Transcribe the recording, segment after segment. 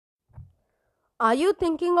Are you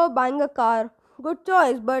thinking of buying a car? Good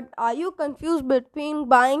choice, but are you confused between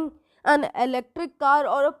buying an electric car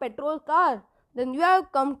or a petrol car? Then you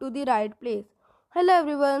have come to the right place. Hello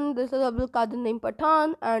everyone, this is Abdul Qadir Naim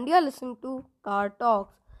Pathan and you are listening to Car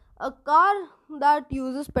Talks. A car that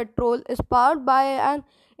uses petrol is powered by an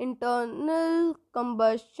internal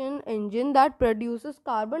combustion engine that produces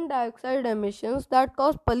carbon dioxide emissions that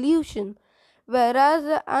cause pollution,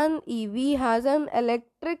 whereas an EV has an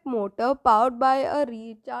electric motor powered by a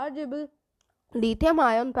rechargeable lithium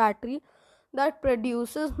ion battery that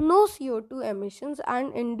produces no CO2 emissions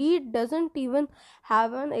and indeed doesn't even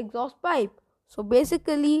have an exhaust pipe. So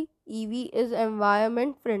basically, EV is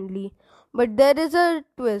environment friendly. But there is a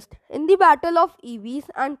twist. In the battle of EVs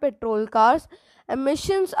and petrol cars,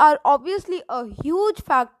 emissions are obviously a huge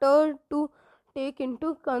factor to take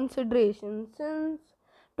into consideration since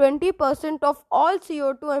 20% of all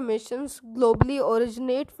CO2 emissions globally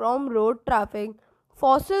originate from road traffic.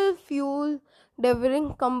 Fossil fuel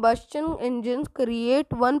devouring combustion engines create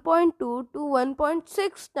 1.2 to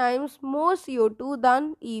 1.6 times more CO2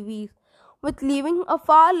 than EVs, with leaving a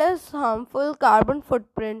far less harmful carbon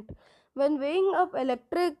footprint. When weighing up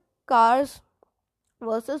electric cars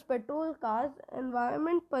versus petrol cars,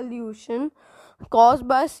 environment pollution caused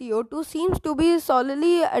by CO2 seems to be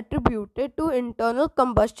solely attributed to internal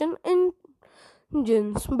combustion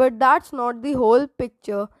engines. But that's not the whole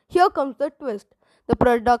picture. Here comes the twist. The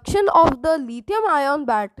production of the lithium ion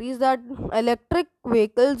batteries that electric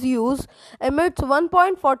vehicles use emits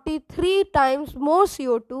 1.43 times more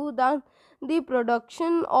CO2 than the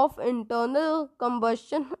production of internal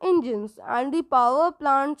combustion engines, and the power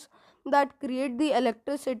plants that create the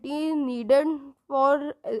electricity needed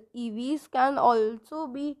for EVs can also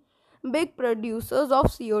be big producers of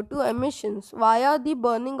CO2 emissions via the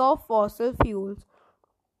burning of fossil fuels.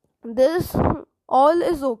 This all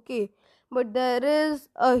is okay, but there is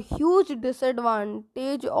a huge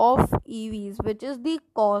disadvantage of EVs, which is the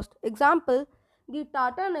cost. Example, the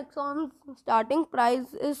Tata Nexon's starting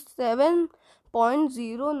price is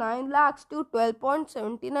 7.09 lakhs to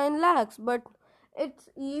 12.79 lakhs, but its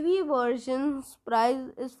EV version's price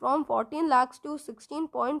is from 14 lakhs to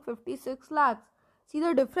 16.56 lakhs. See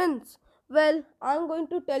the difference? Well, I'm going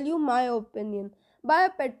to tell you my opinion. Buy a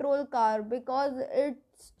petrol car because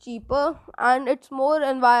it's cheaper and it's more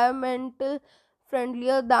environmental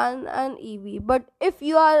friendlier than an EV. But if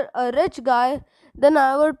you are a rich guy, then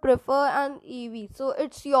I would prefer an EV. So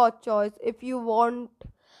it's your choice if you want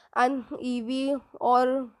an EV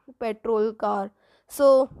or petrol car.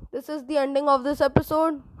 So this is the ending of this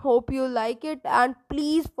episode. Hope you like it and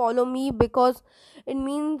please follow me because it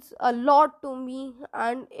means a lot to me.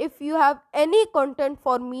 And if you have any content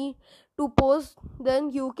for me to post,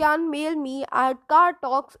 then you can mail me at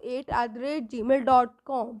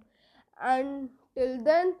cartalks8@gmail.com. And till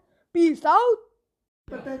then, peace out.